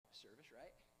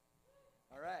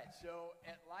All right, so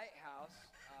at Lighthouse,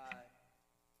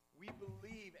 we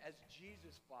believe as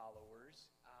Jesus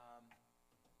followers,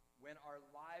 when our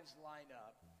lives line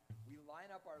up, we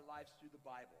line up our lives through the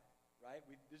Bible, right?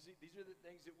 These are the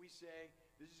things that we say.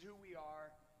 This is who we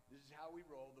are. This is how we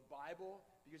roll. The Bible,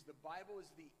 because the Bible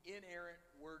is the inerrant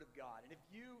Word of God. And if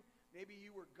maybe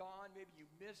you were gone, maybe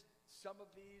you missed some of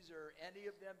these or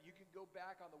any of them, you can go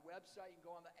back on the website, you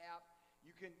can go on the app,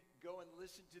 you can go and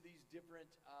listen to these different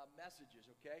messages,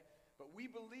 okay? But we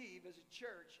believe as a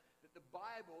church that the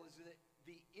Bible is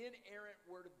the inerrant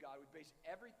Word of God. We base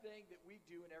everything that we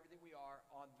do and everything we are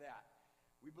on that.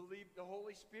 We believe the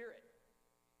Holy Spirit.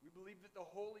 We believe that the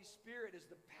Holy Spirit is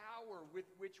the power with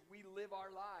which we live our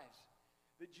lives.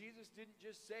 That Jesus didn't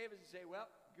just save us and say,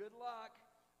 well, good luck,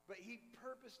 but he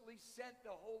purposely sent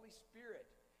the Holy Spirit,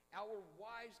 our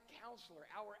wise counselor,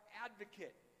 our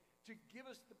advocate, to give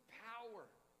us the power,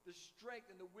 the strength,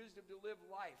 and the wisdom to live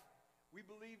life. We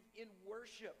believe in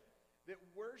worship, that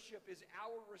worship is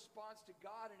our response to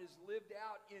God and is lived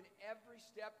out in every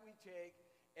step we take,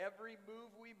 every move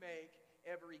we make,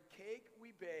 every cake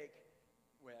we bake.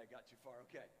 Wait, I got too far,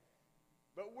 okay.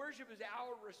 But worship is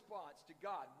our response to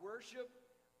God. Worship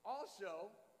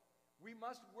also, we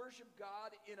must worship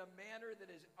God in a manner that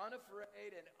is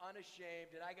unafraid and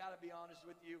unashamed. And I got to be honest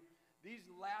with you, these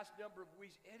last number of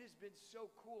weeks, it has been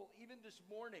so cool, even this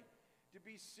morning, to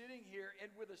be sitting here and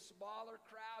with a smaller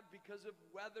crowd because of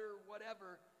weather or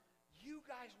whatever. You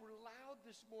guys were loud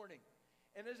this morning.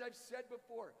 And as I've said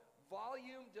before,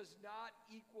 volume does not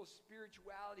equal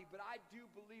spirituality, but I do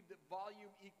believe that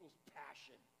volume equals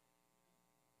passion.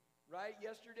 Right?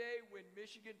 Yesterday, when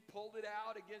Michigan pulled it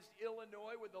out against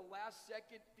Illinois with the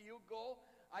last-second field goal,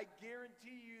 I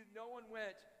guarantee you no one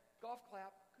went, golf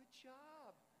clap, good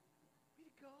job, way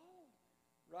to go,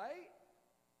 right?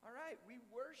 All right, we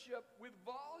worship with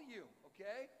volume,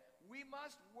 okay? We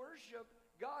must worship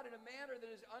God in a manner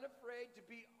that is unafraid to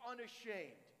be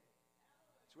unashamed.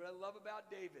 That's what I love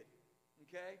about David,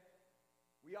 okay?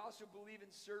 We also believe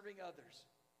in serving others.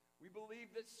 We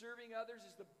believe that serving others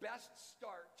is the best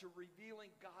start to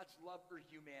revealing God's love for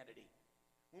humanity.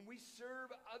 When we serve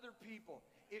other people,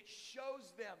 it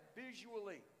shows them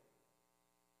visually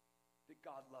that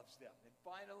God loves them. And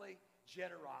finally,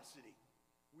 generosity.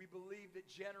 We believe that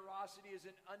generosity is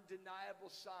an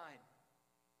undeniable sign,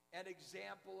 an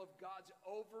example of God's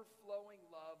overflowing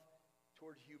love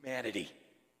toward humanity.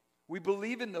 We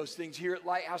believe in those things here at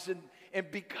Lighthouse,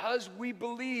 and because we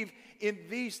believe in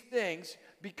these things,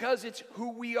 because it's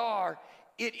who we are,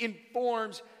 it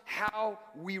informs how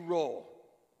we roll,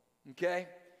 okay?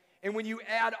 And when you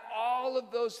add all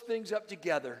of those things up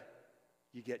together,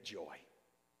 you get joy.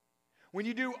 When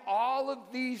you do all of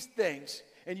these things,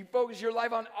 and you focus your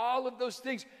life on all of those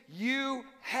things, you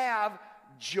have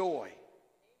joy,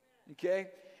 okay?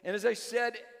 And as I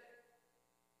said,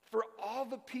 for all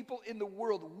the people in the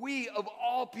world, we of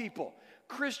all people,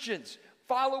 Christians,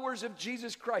 followers of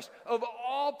Jesus Christ, of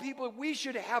all people, we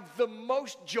should have the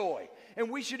most joy. And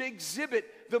we should exhibit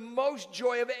the most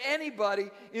joy of anybody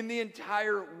in the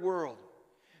entire world.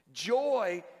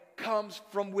 Joy comes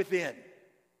from within,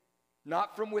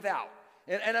 not from without.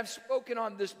 And I've spoken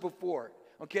on this before,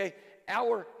 okay?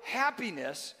 Our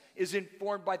happiness is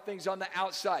informed by things on the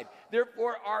outside.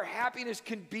 Therefore, our happiness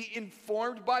can be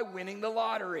informed by winning the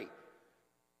lottery.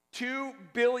 $2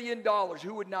 billion.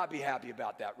 Who would not be happy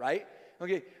about that, right?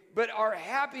 Okay, but our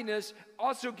happiness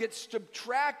also gets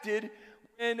subtracted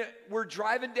when we're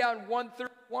driving down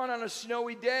 131 on a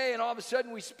snowy day, and all of a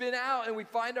sudden we spin out and we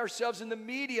find ourselves in the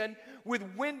median with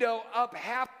window up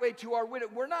halfway to our window.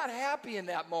 We're not happy in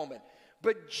that moment.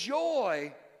 But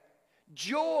joy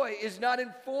is not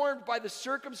informed by the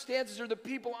circumstances or the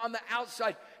people on the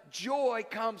outside. Joy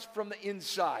comes from the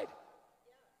inside.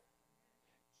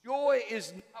 Joy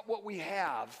is not what we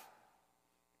have.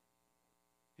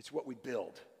 It's what we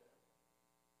build.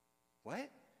 What?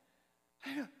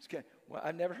 I know. Well,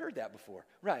 I've never heard that before.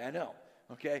 Right, I know.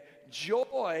 Okay?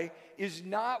 Joy is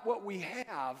not what we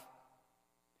have.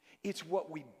 It's what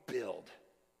we build.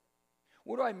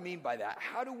 What do I mean by that?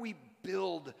 How do we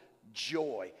build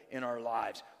joy in our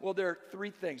lives? Well, there are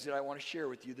three things that I want to share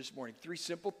with you this morning. Three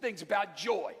simple things about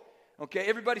joy. Okay,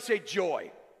 everybody say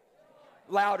joy.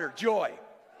 Louder, joy.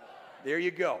 There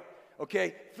you go.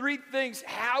 Okay, three things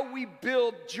how we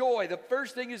build joy. The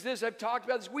first thing is this, I've talked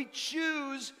about this. We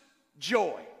choose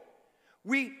joy.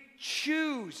 We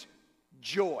choose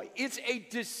joy. It's a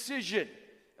decision.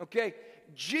 Okay,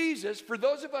 Jesus, for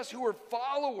those of us who are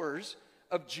followers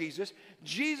of Jesus,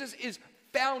 Jesus is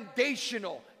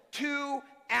foundational to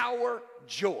our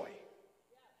joy.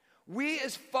 We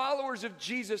as followers of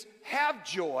Jesus have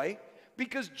joy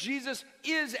because Jesus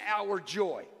is our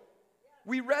joy.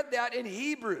 We read that in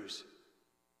Hebrews.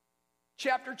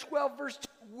 Chapter 12, verse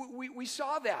 2, we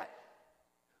saw that.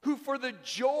 Who for the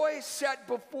joy set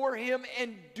before him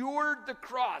endured the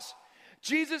cross.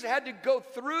 Jesus had to go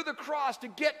through the cross to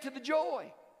get to the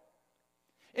joy.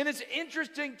 And it's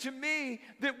interesting to me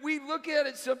that we look at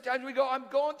it sometimes, we go, I'm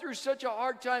going through such a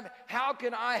hard time, how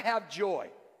can I have joy?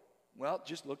 Well,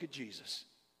 just look at Jesus.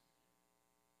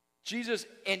 Jesus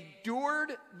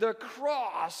endured the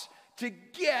cross to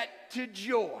get to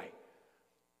joy.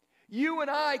 You and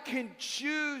I can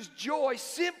choose joy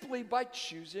simply by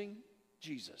choosing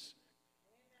Jesus.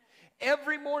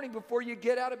 Every morning before you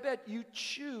get out of bed, you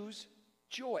choose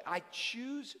joy. I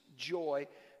choose joy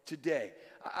today.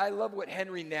 I love what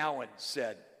Henry Nouwen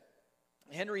said.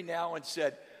 Henry Nouwen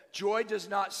said, joy does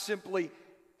not simply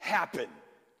happen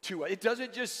to us. It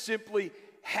doesn't just simply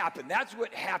happen. That's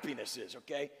what happiness is,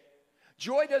 okay?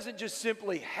 Joy doesn't just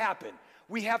simply happen.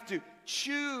 We have to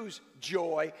choose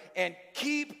joy and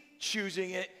keep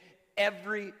choosing it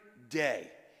every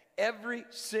day. Every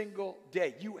single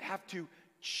day. You have to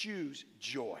choose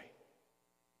joy.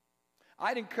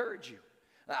 I'd encourage you.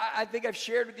 I think I've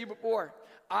shared with you before.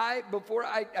 I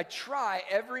try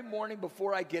every morning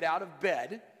before I get out of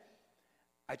bed,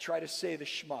 I try to say the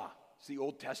Shema. It's the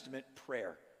Old Testament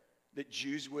prayer that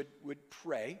Jews would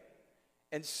pray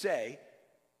and say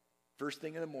first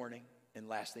thing in the morning and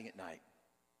last thing at night.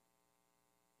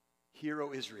 Hear,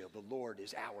 O Israel, the Lord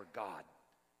is our God.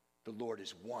 The Lord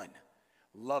is one.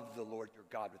 Love the Lord your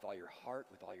God with all your heart,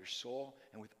 with all your soul,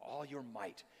 and with all your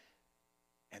might.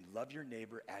 And love your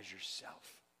neighbor as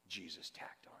yourself, Jesus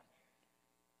tacked on.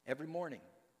 Every morning,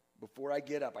 before I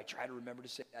get up, I try to remember to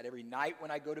say that. Every night when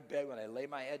I go to bed, when I lay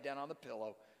my head down on the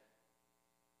pillow,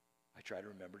 I try to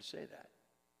remember to say that,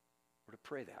 or to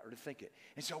pray that, or to think it.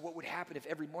 And so what would happen if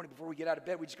every morning before we get out of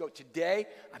bed, we just go, today,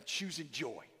 I'm choosing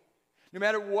joy. No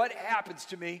matter what happens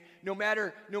to me, no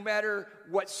matter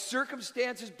what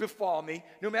circumstances befall me,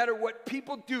 no matter what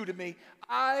people do to me,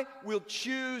 I will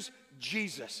choose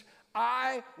Jesus.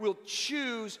 I will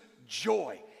choose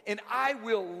joy. And I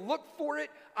will look for it,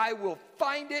 I will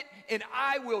find it, and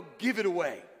I will give it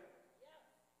away.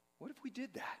 What if we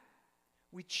did that?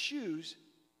 We choose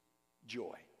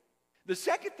joy. The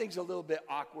second thing's a little bit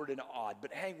awkward and odd,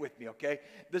 but hang with me, okay?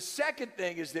 The second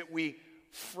thing is that we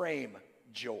frame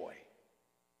joy.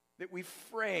 That we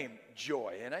frame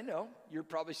joy. And I know you're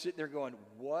probably sitting there going,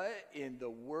 what in the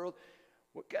world?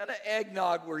 What kind of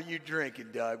eggnog were you drinking,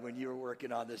 Doug, when you were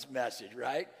working on this message,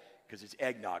 right? Because it's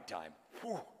eggnog time.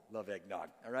 Whew, love eggnog,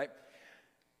 all right?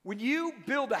 When you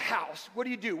build a house, what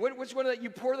do? What's one of that? You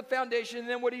pour the foundation, and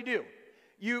then what do?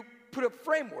 You put a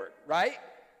framework, right?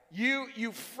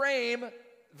 You frame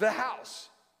the house.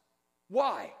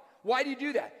 Why? Why do you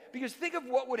do that? Because think of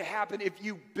what would happen if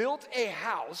you built a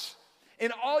house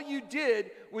and all you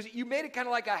did was you made it kind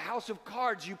of like a house of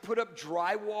cards. You put up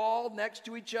drywall next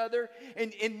to each other,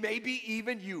 and maybe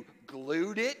even you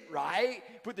glued it, right?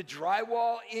 Put the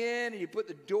drywall in, and you put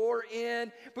the door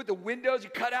in, put the windows,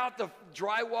 you cut out the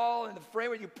drywall and the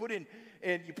framework, you put in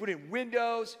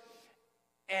windows,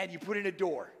 and you put in a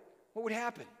door. What would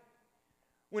happen?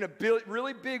 When a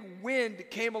really big wind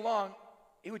came along,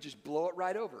 it would just blow it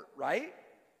right over, right?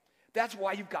 That's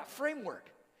why you've got framework.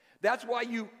 That's why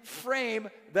you frame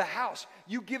the house.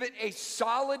 You give it a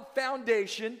solid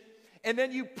foundation, and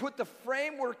then you put the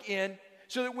framework in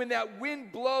so that when that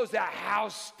wind blows, that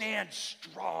house stands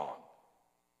strong.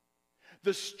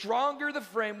 The stronger the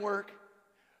framework,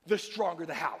 the stronger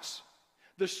the house.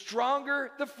 The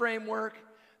stronger the framework,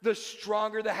 the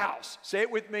stronger the house. Say it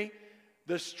with me.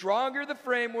 The stronger the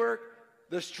framework,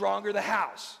 the stronger the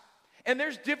house. And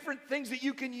there's different things that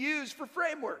you can use for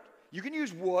framework. You can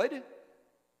use wood.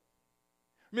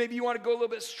 Maybe you want to go a little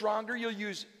bit stronger, you'll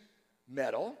use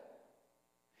metal.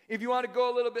 If you want to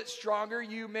go a little bit stronger,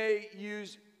 you may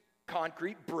use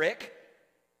concrete, brick,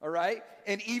 all right?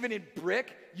 And even in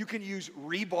brick, you can use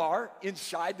rebar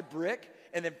inside the brick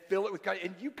and then fill it with concrete.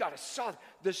 And you've got a solid.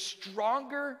 The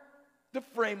stronger the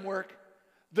framework,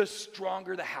 the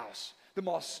stronger the house. The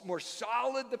more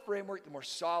solid the framework, the more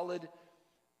solid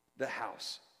the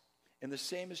house. And the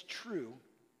same is true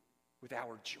with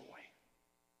our joy.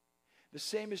 The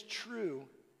same is true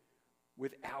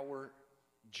with our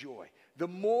joy. The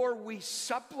more we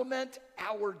supplement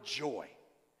our joy,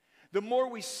 the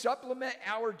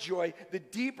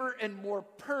deeper and more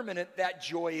permanent that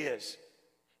joy is.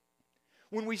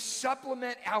 When we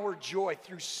supplement our joy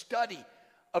through study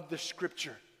of the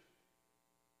Scripture,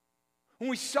 when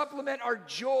we supplement our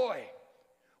joy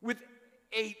with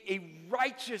a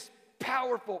righteous,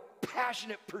 powerful,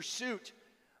 passionate pursuit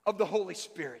of the Holy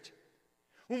Spirit,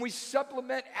 when we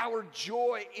supplement our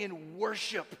joy in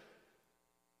worship,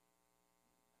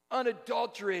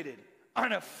 unadulterated,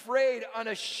 unafraid,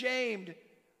 unashamed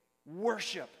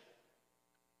worship.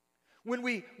 When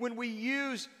we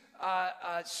use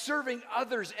serving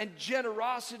others and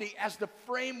generosity as the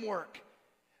framework,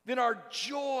 then our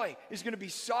joy is going to be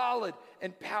solid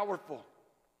and powerful.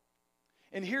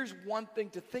 And here's one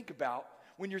thing to think about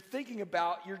when you're thinking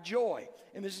about your joy.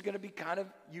 And this is going to be kind of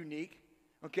unique,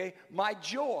 okay? My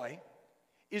joy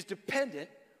is dependent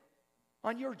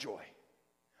on your joy.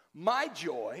 My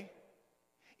joy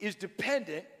is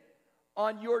dependent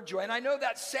on your joy. And I know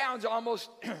that sounds almost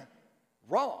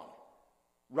wrong,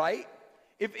 right?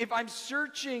 If I'm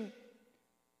searching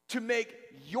to make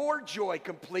your joy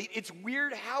complete, it's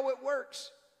weird how it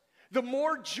works. The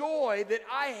more joy that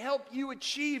I help you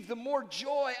achieve, the more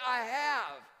joy I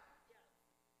have.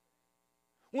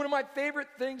 One of my favorite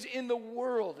things in the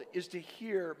world is to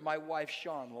hear my wife,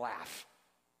 Sean, laugh.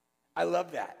 I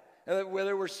love that.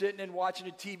 Whether we're sitting and watching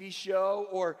a TV show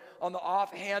or on the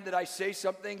offhand that I say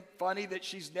something funny that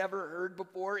she's never heard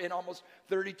before in almost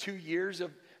 32 years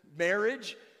of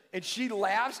marriage, and she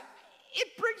laughs, it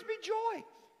brings me joy.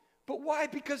 But why?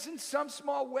 Because in some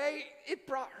small way, it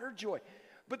brought her joy.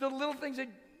 But the little things that,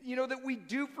 that we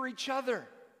do for each other,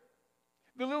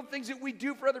 the little things that we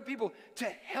do for other people to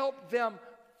help them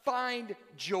find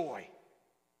joy.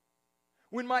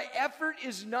 When my effort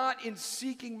is not in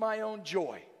seeking my own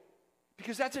joy,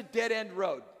 because that's a dead-end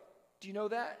road. Do you know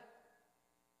that?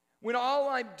 When all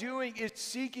I'm doing is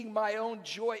seeking my own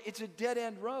joy, it's a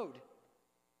dead-end road.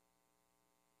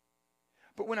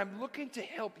 But when I'm looking to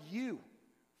help you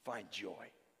find joy,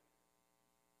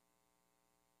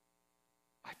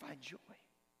 I find joy.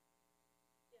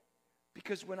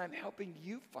 Because when I'm helping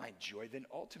you find joy, then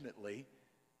ultimately,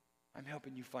 I'm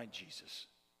helping you find Jesus.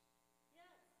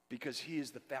 Because he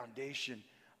is the foundation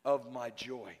of my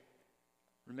joy.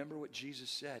 Remember what Jesus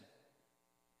said.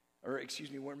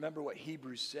 Remember what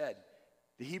Hebrews said.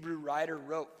 The Hebrew writer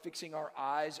wrote, fixing our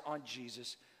eyes on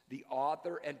Jesus, the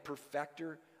author and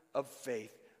perfecter of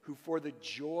faith, who for the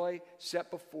joy set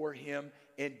before him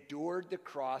endured the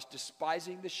cross,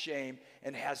 despising the shame,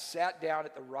 and has sat down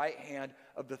at the right hand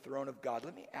of the throne of God.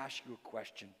 Let me ask you a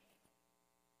question.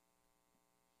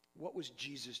 What was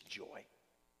Jesus' joy?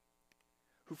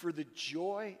 Who for the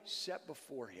joy set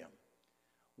before him,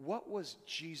 what was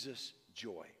Jesus'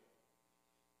 joy?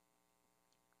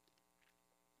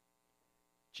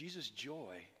 Jesus'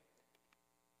 joy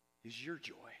is your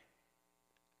joy.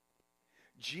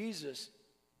 Jesus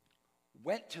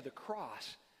went to the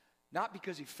cross not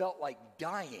because he felt like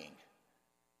dying.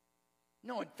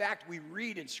 No, in fact, we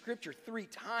read in Scripture 3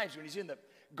 times when he's in the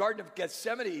Garden of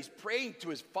Gethsemane, he's praying to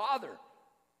his Father,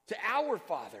 to our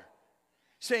Father,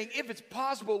 saying, if it's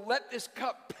possible, let this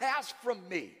cup pass from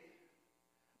me.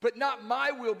 But not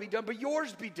my will be done, but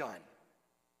yours be done.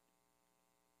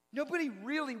 Nobody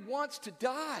really wants to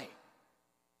die,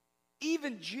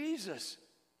 even Jesus.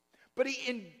 But he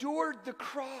endured the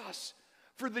cross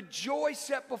for the joy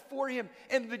set before him.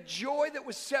 And the joy that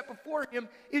was set before him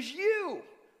is you.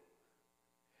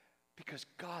 Because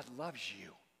God loves you.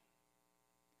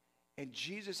 And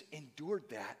Jesus endured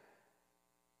that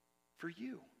for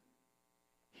you.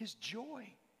 His joy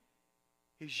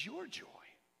is your joy.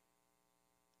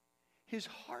 His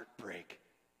heartbreak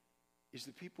is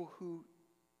the people who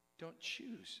don't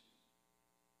choose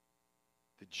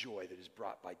the joy that is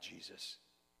brought by Jesus.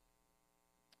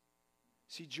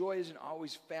 See, joy isn't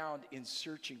always found in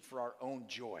searching for our own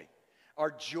joy.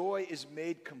 Our joy is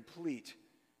made complete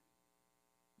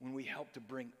when we help to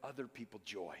bring other people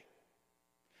joy.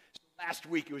 So last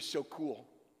week, it was so cool,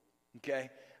 okay?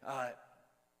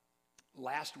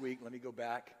 Last week, let me go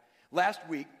back. Last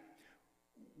week,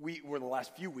 the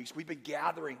last few weeks, we've been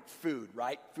gathering food,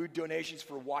 right? Food donations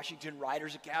for Washington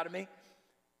Writers Academy.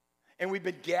 And we've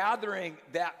been gathering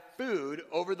that food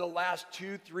over the last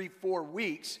 2, 3, 4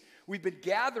 weeks. We've been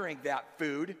gathering that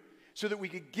food so that we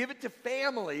could give it to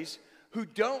families who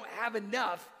don't have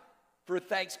enough for a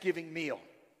Thanksgiving meal.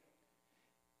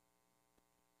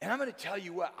 And I'm going to tell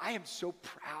you what, I am so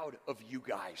proud of you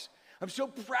guys. I'm so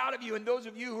proud of you, and those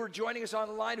of you who are joining us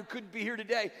online who couldn't be here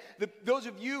today, those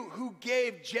of you who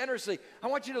gave generously, I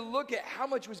want you to look at how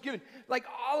much was given. Like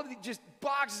all of the just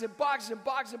boxes and boxes and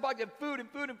boxes and boxes of food and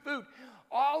food and food.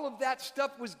 All of that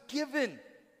stuff was given.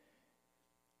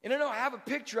 And I don't have a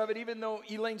picture of it, even though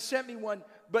Elaine sent me one,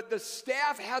 but the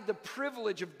staff had the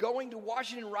privilege of going to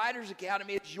Washington Writers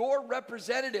Academy as your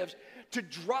representatives to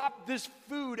drop this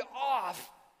food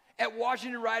off at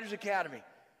Washington Writers Academy.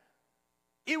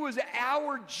 It was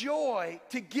our joy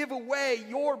to give away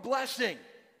your blessing.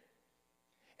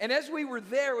 And as we were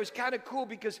there, it was kind of cool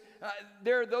because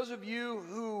there are those of you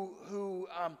who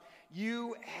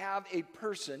you have a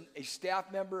person, a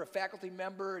staff member, a faculty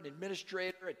member, an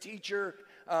administrator, a teacher,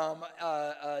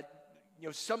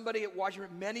 somebody at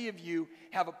Washington. Many of you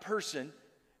have a person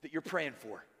that you're praying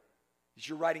for, that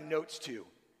you're writing notes to,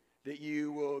 that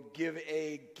you will give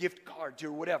a gift card to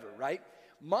or whatever, right?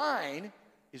 Mine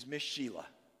is Miss Sheila.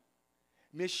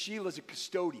 Miss Sheila's a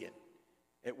custodian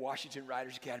at Washington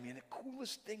Writers Academy. And the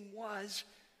coolest thing was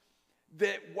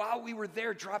that while we were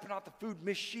there dropping off the food,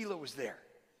 Miss Sheila was there.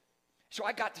 So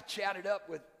I got to chat it up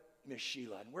with Miss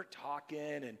Sheila, and we're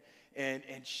talking, and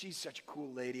she's such a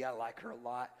cool lady. I like her a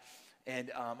lot,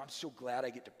 and I'm so glad I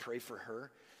get to pray for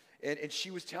her. And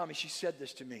she was telling me, she said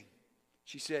this to me.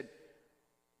 She said,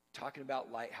 talking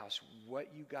about Lighthouse,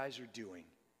 what you guys are doing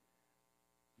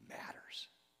matters.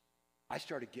 I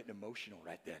started getting emotional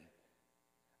right then.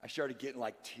 I started getting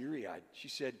like teary-eyed. She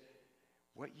said,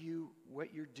 what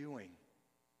you're doing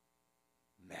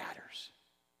matters.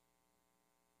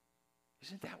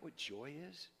 Isn't that what joy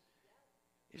is?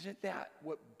 Isn't that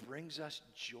what brings us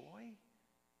joy?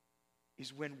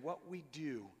 Is when what we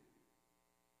do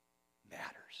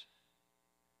matters.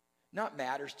 Not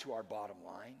matters to our bottom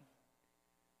line.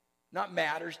 Not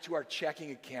matters to our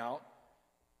checking account.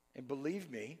 And believe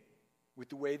me, with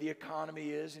the way the economy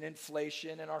is and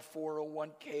inflation and our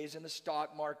 401ks and the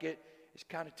stock market, it's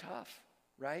kind of tough,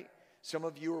 right? Some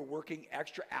of you are working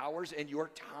extra hours, and your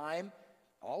time,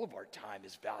 all of our time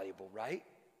is valuable, right?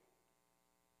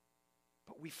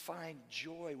 But we find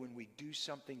joy when we do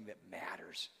something that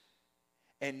matters.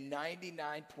 And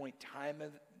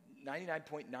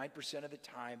 99.9% of the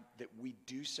time that we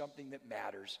do something that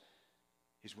matters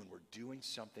is when we're doing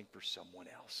something for someone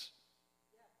else.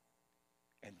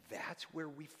 And that's where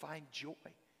we find joy.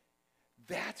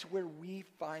 That's where we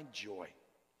find joy.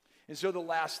 And so the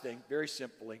last thing, very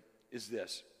simply, is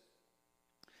this.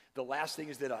 The last thing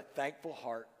is that a thankful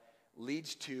heart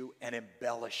leads to and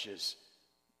embellishes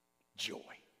joy.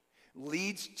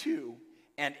 Leads to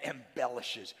and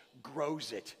embellishes,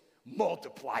 grows it,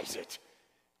 multiplies it.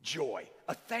 Joy.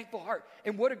 A thankful heart.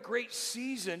 And what a great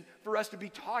season for us to be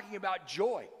talking about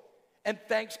joy and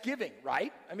Thanksgiving,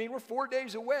 right? I mean, we're 4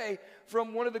 days away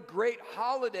from one of the great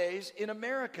holidays in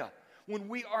America when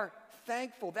we are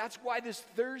thankful. That's why this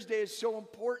Thursday is so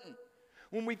important.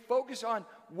 When we focus on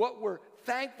what we're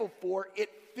thankful for, it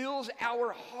fills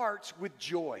our hearts with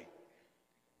joy.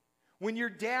 When you're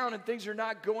down and things are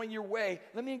not going your way,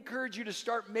 let me encourage you to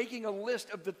start making a list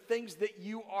of the things that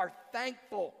you are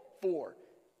thankful for.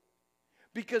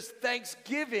 Because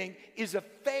Thanksgiving is a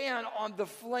fan on the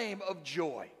flame of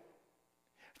joy.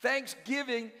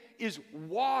 Thanksgiving is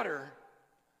water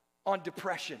on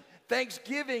depression.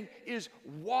 Thanksgiving is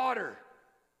water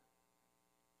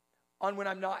on when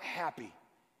I'm not happy.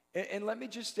 And let me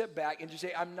just step back and just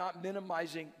say, I'm not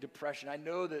minimizing depression. I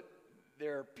know that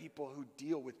there are people who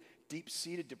deal with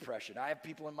deep-seated depression. I have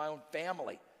people in my own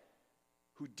family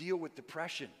who deal with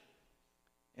depression.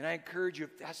 And I encourage you,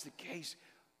 if that's the case,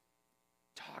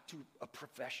 talk to a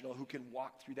professional who can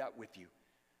walk through that with you.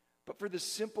 But for the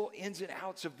simple ins and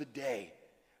outs of the day,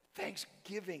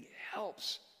 Thanksgiving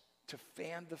helps to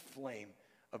fan the flame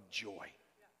of joy.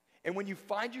 And when you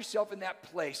find yourself in that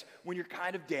place when you're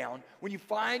kind of down, when you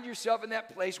find yourself in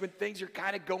that place when things are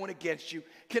kind of going against you,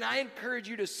 can I encourage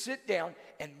you to sit down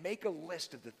and make a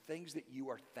list of the things that you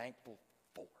are thankful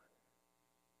for?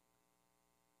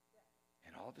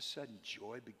 And all of a sudden,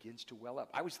 joy begins to well up.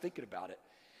 I was thinking about it.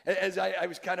 As I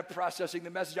was kind of processing the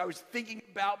message, I was thinking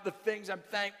about the things I'm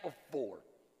thankful for,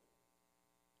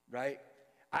 right?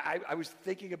 I was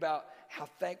thinking about how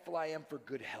thankful I am for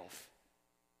good health.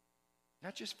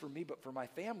 Not just for me, but for my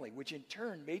family, which in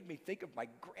turn made me think of my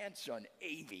grandson,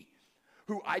 Avy,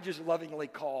 who I just lovingly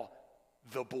call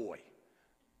the boy.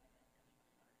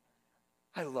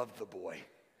 I love the boy.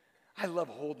 I love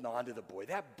holding on to the boy.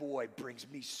 That boy brings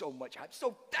me so much. I'm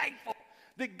so thankful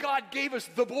that God gave us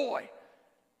the boy.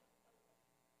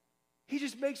 He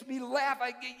just makes me laugh.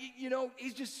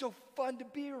 He's just so fun to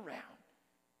be around.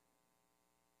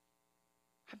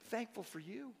 I'm thankful for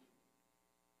you.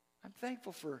 I'm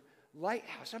thankful for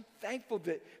Lighthouse. I'm thankful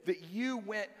that you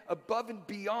went above and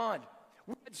beyond.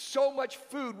 We had so much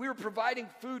food. We were providing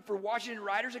food for Washington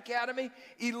Writers Academy.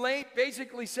 Elaine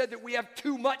basically said that we have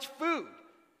too much food.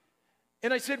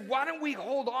 And I said, why don't we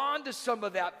hold on to some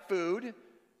of that food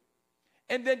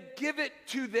and then give it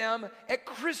to them at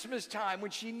Christmas time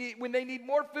when they need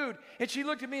more food? And she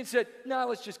looked at me and said, no,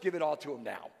 let's just give it all to them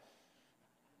now.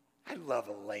 I love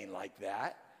Elaine like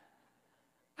that.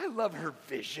 I love her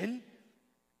vision.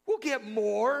 We'll get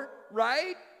more,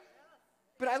 right?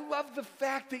 But I love the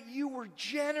fact that you were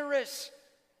generous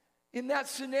in that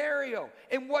scenario.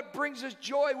 And what brings us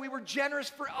joy? We were generous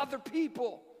for other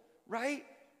people, right?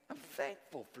 I'm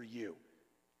thankful for you.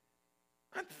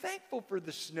 I'm thankful for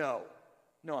the snow.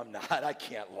 No, I'm not. I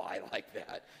can't lie like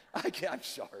that. I'm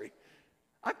sorry.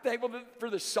 I'm thankful for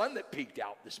the sun that peeked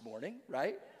out this morning,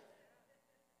 right?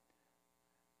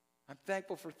 I'm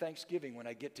thankful for Thanksgiving when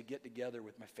I get together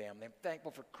with my family. I'm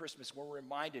thankful for Christmas when we're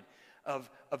reminded of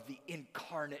the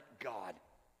incarnate God,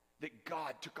 that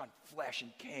God took on flesh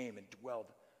and came and dwelled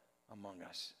among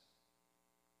us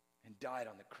and died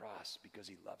on the cross because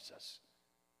he loves us.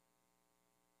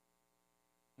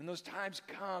 When those times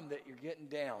come that you're getting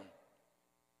down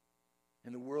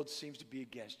and the world seems to be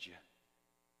against you,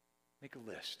 make a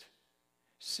list.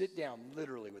 Sit down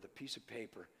literally with a piece of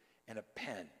paper and a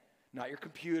pen. Not your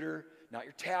computer, not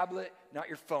your tablet, not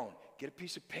your phone. Get a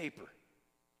piece of paper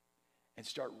and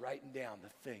start writing down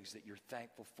the things that you're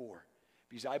thankful for.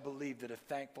 Because I believe that a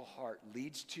thankful heart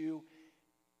leads to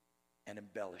and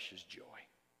embellishes joy.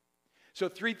 So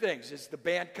 3 things as the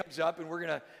band comes up and we're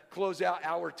going to close out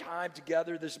our time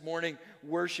together this morning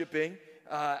worshiping.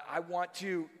 I want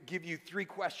to give you 3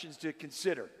 questions to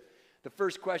consider. The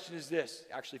first question is this,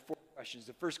 actually 4 questions.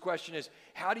 The first question is,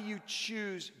 how do you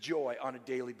choose joy on a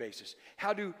daily basis?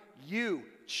 How do you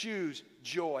choose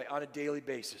joy on a daily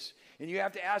basis? And you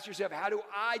have to ask yourself, how do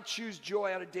I choose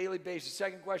joy on a daily basis?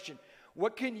 Second question,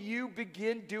 what can you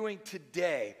begin doing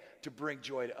today to bring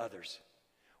joy to others?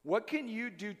 What can you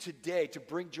do today to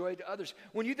bring joy to others?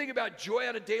 When you think about joy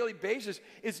on a daily basis,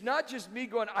 it's not just me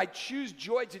going, I choose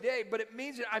joy today, but it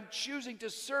means that I'm choosing to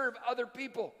serve other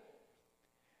people.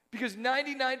 Because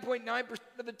 99.9%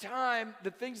 of the time,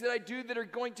 the things that I do that are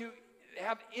going to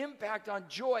have impact on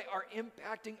joy are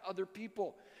impacting other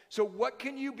people. So what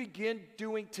can you begin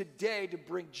doing today to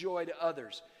bring joy to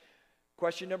others?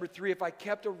 Question number 3, if I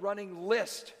kept a running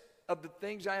list of the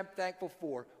things I am thankful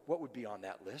for, what would be on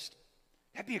that list?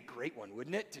 That'd be a great one,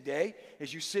 wouldn't it, today?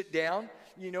 As you sit down,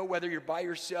 whether you're by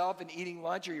yourself and eating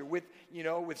lunch or you're with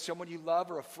someone you love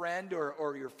or a friend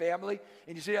or your family,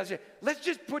 and you sit down and say, let's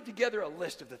just put together a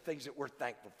list of the things that we're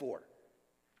thankful for.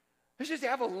 Let's just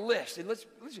have a list and let's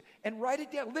write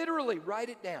it down, literally write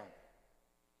it down.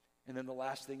 And then the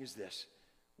last thing is this,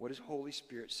 what is Holy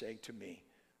Spirit saying to me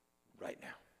right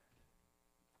now?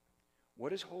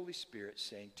 What is Holy Spirit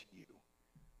saying to you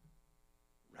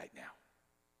right now?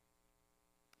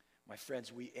 My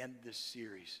friends, we end this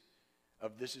series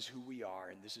of This Is Who We Are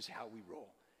and This Is How We Roll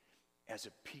as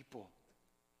a people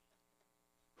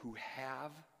who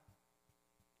have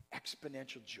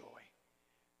exponential joy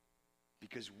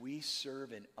because we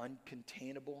serve an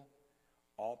uncontainable,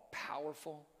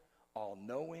 all-powerful,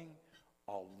 all-knowing,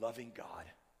 all-loving God.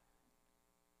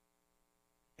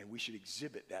 And we should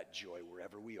exhibit that joy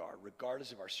wherever we are,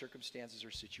 regardless of our circumstances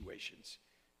or situations,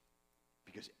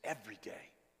 because every day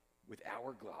with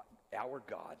our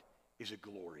God is a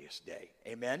glorious day.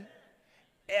 Amen?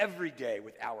 Every day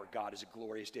with our God is a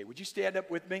glorious day. Would you stand up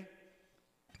with me?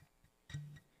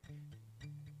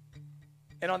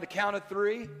 And on the count of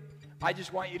 3, I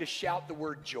just want you to shout the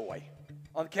word joy.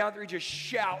 On the count of 3, just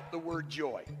shout the word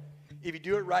joy. If you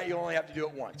do it right, you only have to do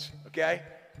it once, okay?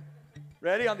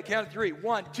 Ready? On the count of 3.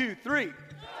 1, 2, 3. Joy.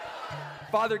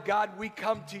 Father God, we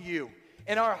come to you,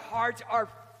 and our hearts are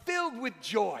filled with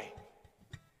joy.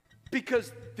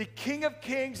 Because the King of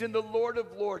Kings and the Lord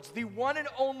of Lords, the one and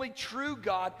only true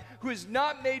God who is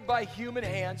not made by human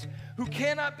hands, who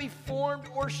cannot be formed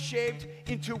or shaped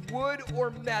into wood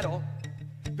or metal,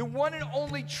 the one and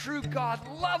only true God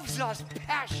loves us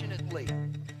passionately.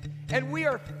 And we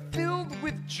are filled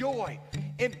with joy.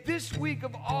 And this week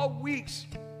of all weeks,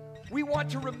 we want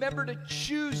to remember to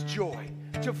choose joy,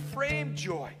 to frame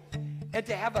joy, and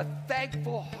to have a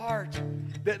thankful heart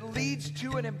that leads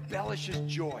to and embellishes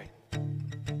joy.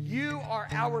 You are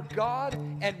our God,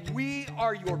 and we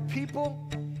are your people,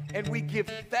 and we give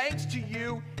thanks to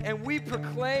you, and we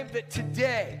proclaim that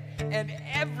today and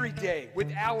every day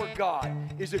with our God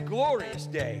is a glorious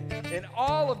day. And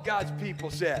all of God's people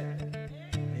said,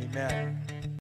 amen.